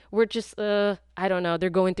 yeah, we're just, I don't know, they're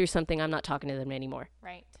going through something, I'm not talking to them anymore.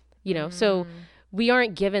 Right. You know, so we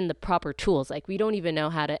aren't given the proper tools. Like, we don't even know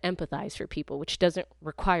how to empathize for people, which doesn't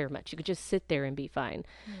require much. You could just sit there and be fine.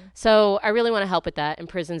 So I really want to help with that. In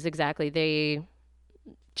prisons, exactly,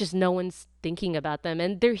 just no one's thinking about them,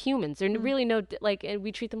 and they're humans. They're really and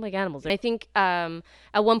we treat them like animals. I think at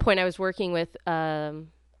one point I was working with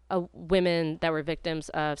women that were victims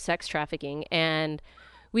of sex trafficking, and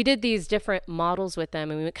we did these different models with them,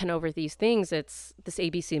 and we went kind of over these things. It's this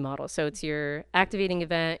ABC model. So it's your activating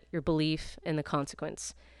event, your belief, and the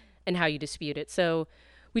consequence, and how you dispute it. So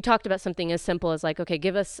we talked about something as simple as like, okay,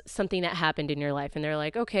 give us something that happened in your life. And they're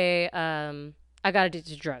like, okay, I got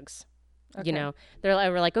addicted to drugs. Okay. You know,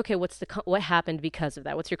 we're like, okay, what happened because of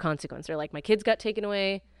that? What's your consequence? They're like, my kids got taken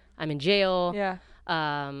away. I'm in jail. Yeah.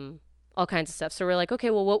 All kinds of stuff. So we're like, okay,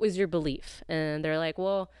 well, what was your belief? And they're like,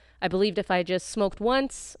 well, I believed if I just smoked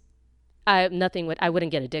once, I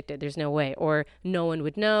wouldn't get addicted. There's no way. Or no one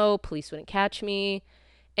would know. Police wouldn't catch me.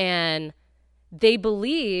 And they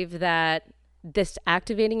believe that this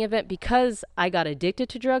activating event, because I got addicted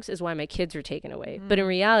to drugs, is why my kids were taken away. But in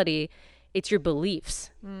reality, it's your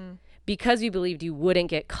beliefs. Because you believed you wouldn't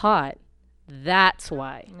get caught, that's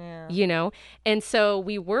why. Yeah. You know? And so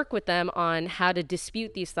we work with them on how to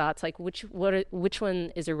dispute these thoughts, like which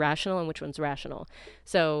one is irrational and which one's rational.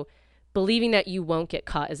 So believing that you won't get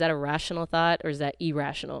caught, is that a rational thought or is that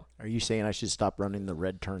irrational? Are you saying I should stop running the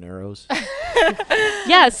red turn arrows?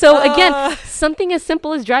 Yeah. So again, something as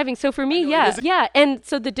simple as driving. So for me, yeah. And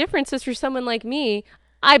so the difference is, for someone like me,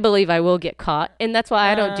 I believe I will get caught, and that's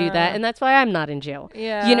why I don't do that, and that's why I'm not in jail.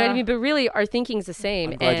 Yeah. You know what I mean? But really, our thinking's the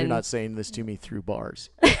same. I'm glad you're not saying this to me through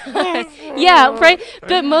bars. Yeah, right.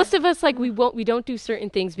 But most of us, like, we don't do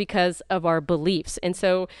certain things because of our beliefs, and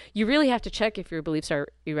so you really have to check if your beliefs are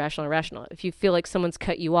irrational or rational. If you feel like someone's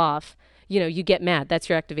cut you off, you know, you get mad. That's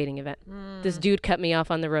your activating event. This dude cut me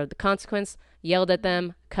off on the road. The consequence: yelled at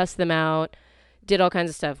them, cussed them out, did all kinds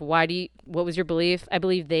of stuff. What was your belief? I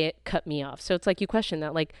believe they cut me off. So it's like you question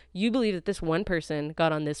that. Like, you believe that this one person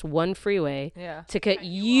got on this one freeway to cut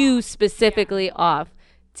you specifically off.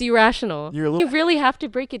 It's irrational. You really have to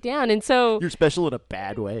break it down. And so you're special in a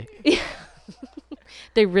bad way.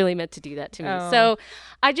 They really meant to do that to me. So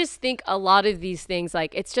I just think a lot of these things,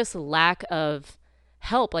 like, it's just lack of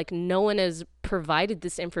help. Like, no one has provided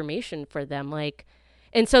this information for them. Like,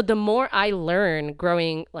 and so the more I learn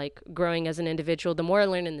growing as an individual, the more I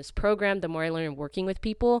learn in this program, the more I learn working with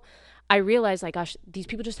people, I realize, like, gosh, these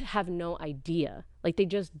people just have no idea. Like, they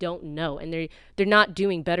just don't know. And they're not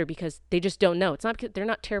doing better because they just don't know. It's not because they're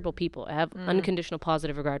not terrible people. I have unconditional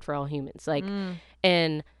positive regard for all humans. Like,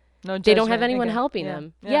 and they don't have anyone helping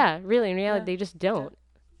them. Yeah, really. In reality, they just don't.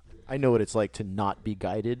 I know what it's like to not be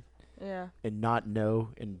guided. Yeah. And not know.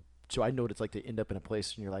 And so I know what it's like to end up in a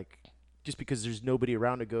place and you're like, just because there's nobody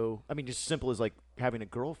around to go. I mean, just simple as like having a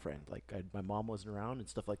girlfriend. Like, my mom wasn't around and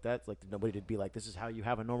stuff like that. It's like nobody to be like, this is how you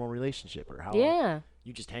have a normal relationship, or how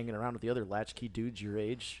you just hanging around with the other latchkey dudes your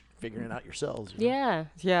age, figuring it out yourselves. You know?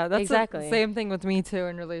 Yeah, that's exactly the same thing with me too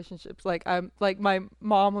in relationships. Like, I'm like, my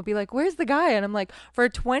mom will be like, "Where's the guy?" And I'm like, "For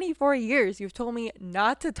 24 years, you've told me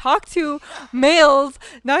not to talk to males,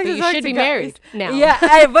 not to talk to guys. You should be married now."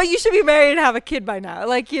 Yeah, but you should be married and have a kid by now.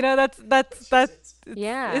 Like, you know, that's.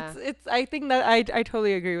 It's I think that I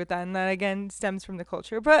totally agree with that, and that again stems from the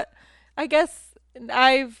culture. But I guess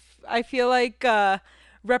I feel like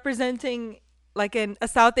representing like a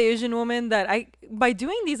South Asian woman, that by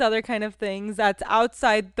doing these other kind of things that's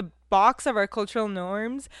outside the box of our cultural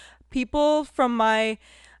norms, people from my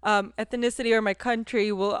ethnicity or my country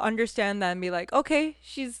will understand that and be like, okay,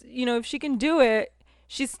 she's, you know, if she can do it,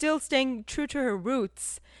 she's still staying true to her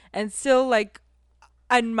roots and still like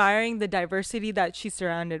admiring the diversity that she's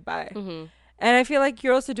surrounded by. And I feel like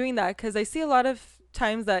you're also doing that, because I see a lot of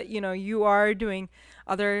times that, you know, you are doing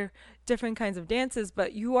other different kinds of dances,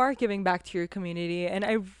 but you are giving back to your community, and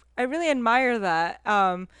I really admire that.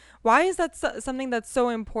 Why is that something that's so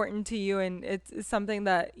important to you, and it's something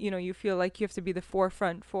that, you know, you feel like you have to be the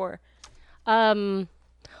forefront for? Well,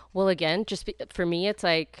 again, for me, it's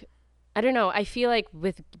like, I don't know. I feel like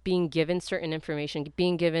with being given certain information,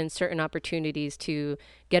 being given certain opportunities to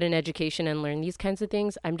get an education and learn these kinds of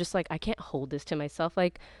things, I'm just like, I can't hold this to myself.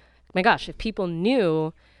 Like, my gosh, if people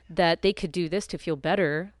knew that they could do this to feel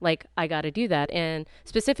better, like, I got to do that. And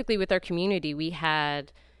specifically with our community, we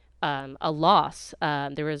had a loss.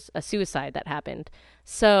 There was a suicide that happened.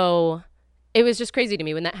 So it was just crazy to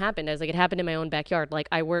me when that happened. I was like, it happened in my own backyard. Like,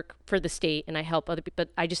 I work for the state and I help other people, but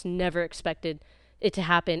I just never expected it to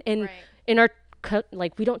happen. And in our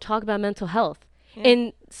like, we don't talk about mental health.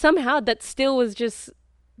 And somehow that still was just,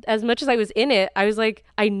 as much as I was in it, I was like,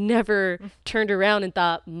 I never turned around and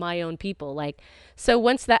thought my own people. Like, so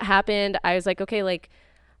once that happened, I was like, okay, like,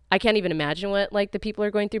 I can't even imagine what like the people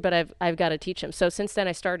are going through, but I've got to teach them. So since then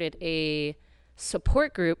I started a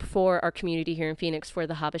support group for our community here in Phoenix for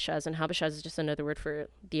the Habeshas, and Habeshas is just another word for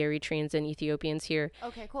the Eritreans and Ethiopians here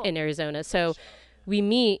in Arizona. So we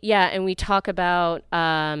meet, and we talk about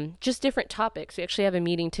just different topics. We actually have a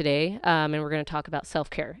meeting today, and we're going to talk about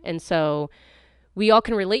self-care. And so we all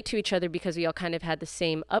can relate to each other because we all kind of had the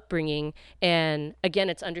same upbringing. And again,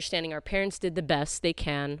 it's understanding our parents did the best they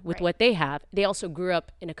can with what they have. They also grew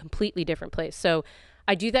up in a completely different place. So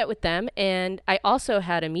I do that with them. And I also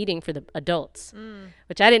had a meeting for the adults,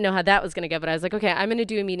 which I didn't know how that was going to go. But I was like, okay, I'm going to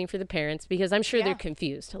do a meeting for the parents because I'm sure they're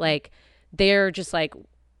confused. Like, they're just like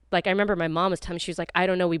I remember my mom was telling me, she was like, I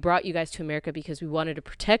don't know, we brought you guys to America because we wanted to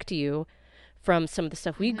protect you from some of the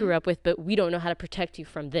stuff we grew up with, but we don't know how to protect you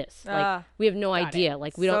from this. Like, we have no idea.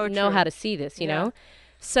 Like, we don't know how to see this, you know?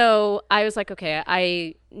 So I was like, okay,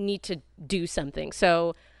 I need to do something.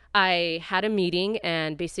 So I had a meeting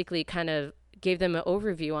and basically kind of gave them an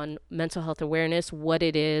overview on mental health awareness, what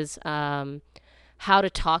it is, how to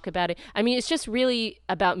talk about it. I mean, it's just really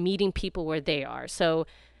about meeting people where they are. So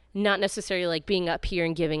not necessarily like being up here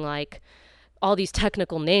and giving like all these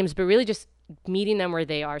technical names, but really just meeting them where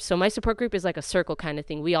they are. So my support group is like a circle kind of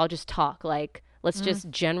thing. We all just talk, like, let's just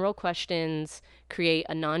general questions, create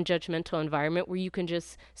a non-judgmental environment where you can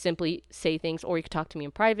just simply say things, or you can talk to me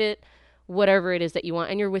in private, whatever it is that you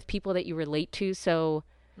want. And you're with people that you relate to. So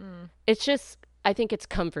it's just, I think it's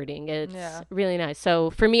comforting. It's really nice. So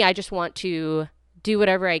for me, I just want to do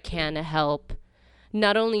whatever I can to help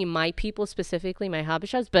not only my people, specifically my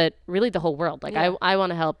Habeshas, but really the whole world. Like, I want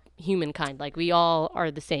to help humankind. Like, we all are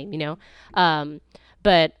the same, you know?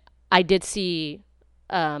 But I did see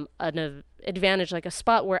an advantage, like a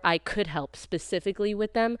spot where I could help specifically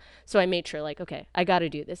with them. So I made sure, like, okay, I got to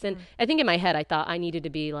do this. And I think in my head, I thought I needed to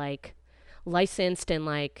be like licensed and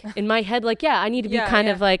like in my head, like, I need to be kind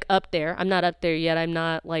of like up there. I'm not up there yet. I'm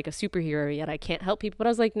not like a superhero yet. I can't help people. But I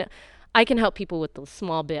was like, no, I can help people with the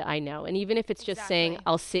small bit I know. And even if it's just saying,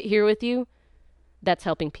 I'll sit here with you, that's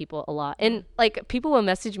helping people a lot. And like, people will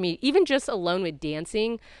message me, even just alone with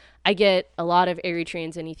dancing. I get a lot of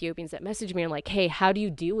Eritreans and Ethiopians that message me. I'm like, hey, how do you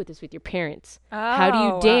deal with this with your parents? How do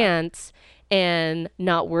you dance and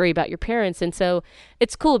not worry about your parents? And so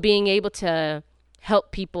it's cool being able to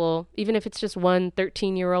help people, even if it's just one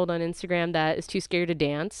 13-year-old on Instagram that is too scared to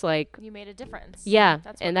dance. Like, you made a difference. Yeah.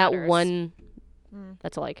 That's and what that matters. one,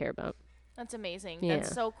 that's all I care about. That's amazing. Yeah.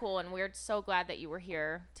 That's so cool. And we're so glad that you were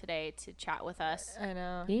here today to chat with us. I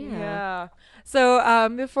know. Yeah. So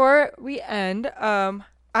before we end,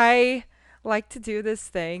 I like to do this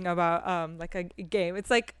thing about like a game. It's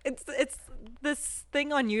like it's this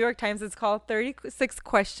thing on New York Times. It's called 36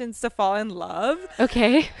 Questions to Fall in Love.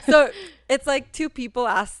 Okay. So it's like two people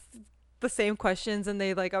ask the same questions and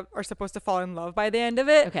they like are supposed to fall in love by the end of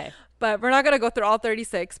it. Okay. But we're not going to go through all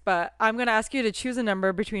 36, but I'm going to ask you to choose a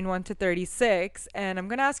number between 1 to 36 and I'm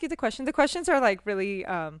going to ask you the question. The questions are like really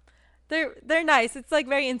they're nice. It's like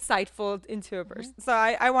very insightful into a person. So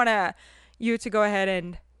I want you to go ahead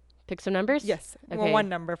and pick some numbers. Yes. Okay. Well, one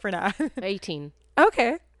number for now. 18.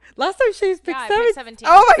 Okay. Last time she picked I 7. picked 17.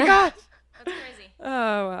 Oh my gosh. That's crazy. Oh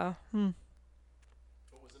wow.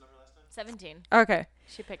 What was the number last time? 17. Okay.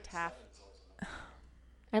 She picked half.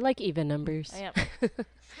 I like even numbers. I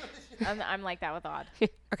am. I'm like that with odd.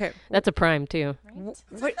 Okay. That's a prime too.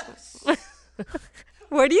 Right?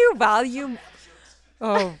 What do you value?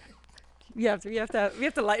 Oh, we have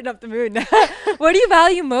to lighten up the mood now. What do you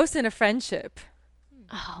value most in a friendship?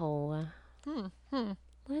 Oh.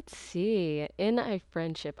 Let's see. In a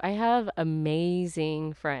friendship, I have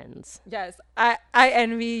amazing friends. Yes, I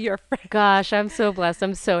envy your friend. Gosh, I'm so blessed.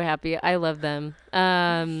 I'm so happy. I love them.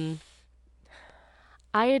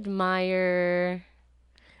 I admire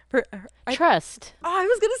trust. Oh, I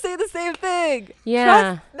was gonna say the same thing.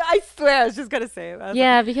 Yeah. Trust, I swear, I was just gonna say that.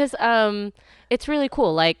 Yeah, because it's really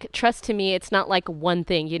cool. Like, trust to me, it's not like one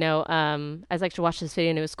thing, you know. I was like to watch this video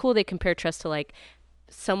and it was cool. They compare trust to like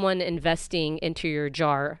someone investing into your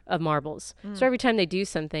jar of marbles. So every time they do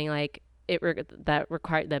something like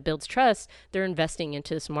that builds trust, they're investing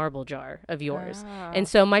into this marble jar of yours. And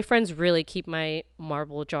so my friends really keep my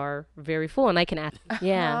marble jar very full, and I can ask.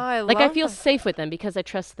 Yeah, I feel safe with them because I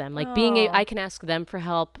trust them. Like I can ask them for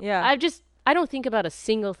help. Yeah. I don't think about a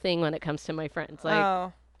single thing when it comes to my friends.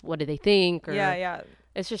 Like, what do they think? Or Yeah.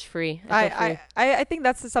 It's just free. I think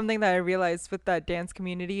that's something that I realized with that dance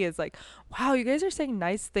community is like, wow, you guys are saying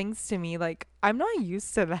nice things to me. Like, I'm not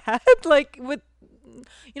used to that. Like, with,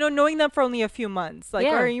 you know, knowing them for only a few months, like,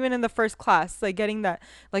 or even in the first class, like getting that,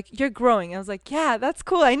 like, you're growing. I was like, yeah, that's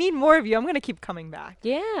cool. I need more of you. I'm going to keep coming back.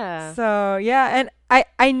 Yeah. So, yeah. And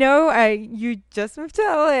I know you just moved to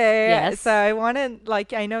LA. Yes. So I want to,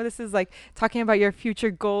 like, I know this is like talking about your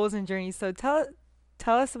future goals and journeys. So tell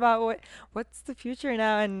us about what's the future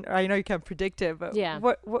now, and I know you can't predict it, but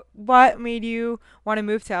what made you want to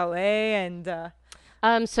move to LA? And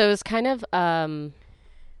so it was kind of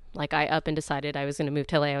like I up and decided I was going to move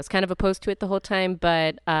to LA. I was kind of opposed to it the whole time,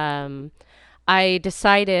 but I just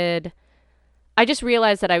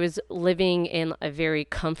realized that I was living in a very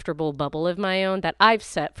comfortable bubble of my own that I've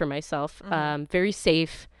set for myself, very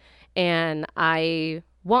safe. and I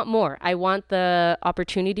want more. I want the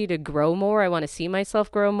opportunity to grow more. I want to see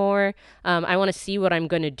myself grow more. I want to see what I'm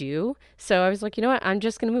going to do. So I was like, you know what? I'm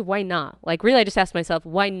just going to move. Why not? Like, really, I just asked myself,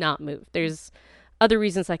 why not move? There's other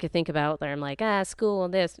reasons I could think about there. I'm like, school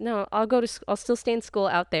and this. No, I'll still stay in school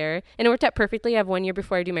out there. And it worked out perfectly. I have 1 year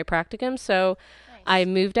before I do my practicum. So I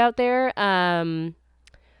moved out there.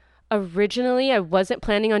 Originally, I wasn't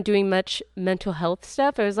planning on doing much mental health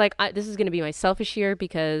stuff. I was like, this is going to be my selfish year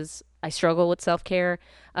because I struggle with self-care.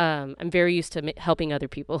 I'm very used to helping other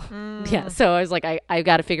people. Yeah. So I was like, I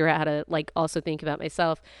got to figure out how to like also think about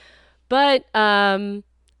myself. But I'm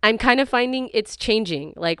kind of finding it's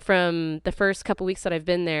changing. Like from the first couple weeks that I've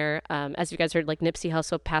been there, as you guys heard, like Nipsey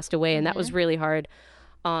Hussle passed away, and that was really hard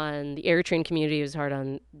on the Eritrean community. It was hard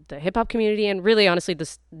on the hip hop community, and really, honestly,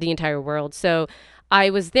 the entire world. So I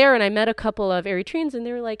was there and I met a couple of Eritreans, and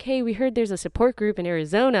they were like, "Hey, we heard there's a support group in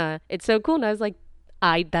Arizona. It's so cool." And I was like,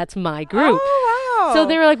 that's my group. Oh, wow. So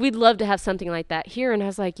they were like, we'd love to have something like that here. And I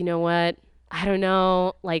was like, you know what? I don't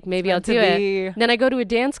know. Like, maybe I'll do it. Then I go to a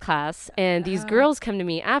dance class, and these girls come to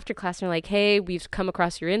me after class and are like, hey, we've come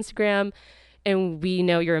across your Instagram, and we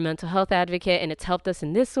know you're a mental health advocate, and it's helped us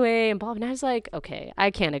in this way, and blah. And I was like, okay, I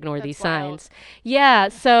can't ignore these signs. Yeah.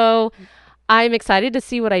 So I'm excited to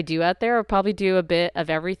see what I do out there. I'll probably do a bit of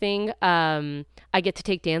everything. I get to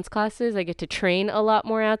take dance classes. I get to train a lot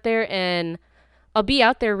more out there, and I'll be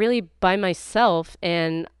out there really by myself,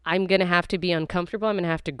 and I'm going to have to be uncomfortable. I'm going to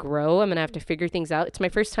have to grow. I'm going to have to figure things out. It's my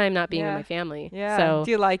first time not being with my family. Yeah. So,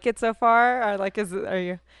 do you like it so far? Or like, are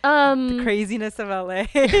you the craziness of LA?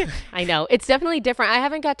 I know. It's definitely different. I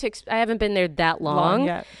haven't been there that long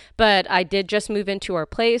yet. But I did just move into our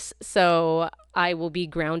place. So I will be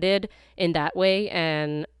grounded in that way.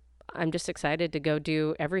 And I'm just excited to go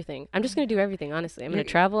do everything. I'm just going to do everything, honestly. I'm going to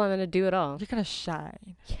travel. I'm going to do it all. You're going to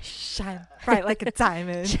shine. Shine bright like a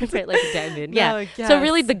diamond. Shine bright like a diamond. Yeah. No, yes. So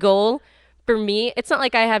really the goal for me, it's not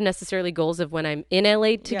like I have necessarily goals of when I'm in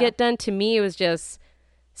LA to get done. To me, it was just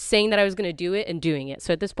saying that I was going to do it and doing it.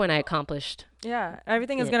 So at this point, I accomplished. Yeah.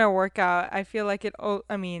 Everything is going to work out. I feel like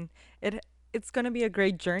it's going to be a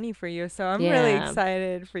great journey for you. So I'm really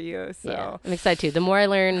excited for you. So yeah, I'm excited too. The more I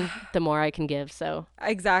learn, the more I can give. So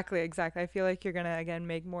exactly. I feel like you're going to, again,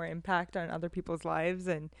 make more impact on other people's lives.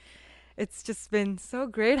 And it's just been so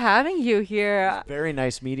great having you here. Very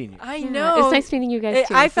nice meeting you. I know. It's nice meeting you guys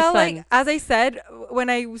too. I felt like, as I said, when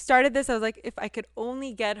I started this, I was like, if I could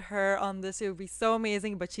only get her on this, it would be so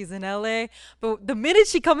amazing. But she's in LA. But the minute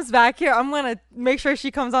she comes back here, I'm going to make sure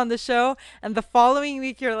she comes on the show. And the following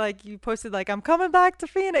week, you posted like, I'm coming back to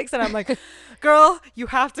Phoenix. And I'm like, girl, you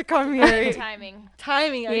have to come here. Timing. I'm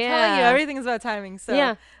telling you, everything is about timing. So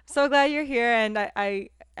I'm so glad you're here. And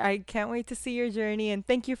I can't wait to see your journey, and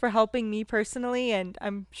thank you for helping me personally, and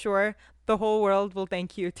I'm sure the whole world will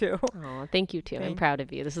thank you too. Oh, thank you too. I'm proud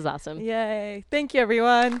of you. This is awesome. Yay. Thank you,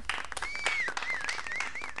 everyone.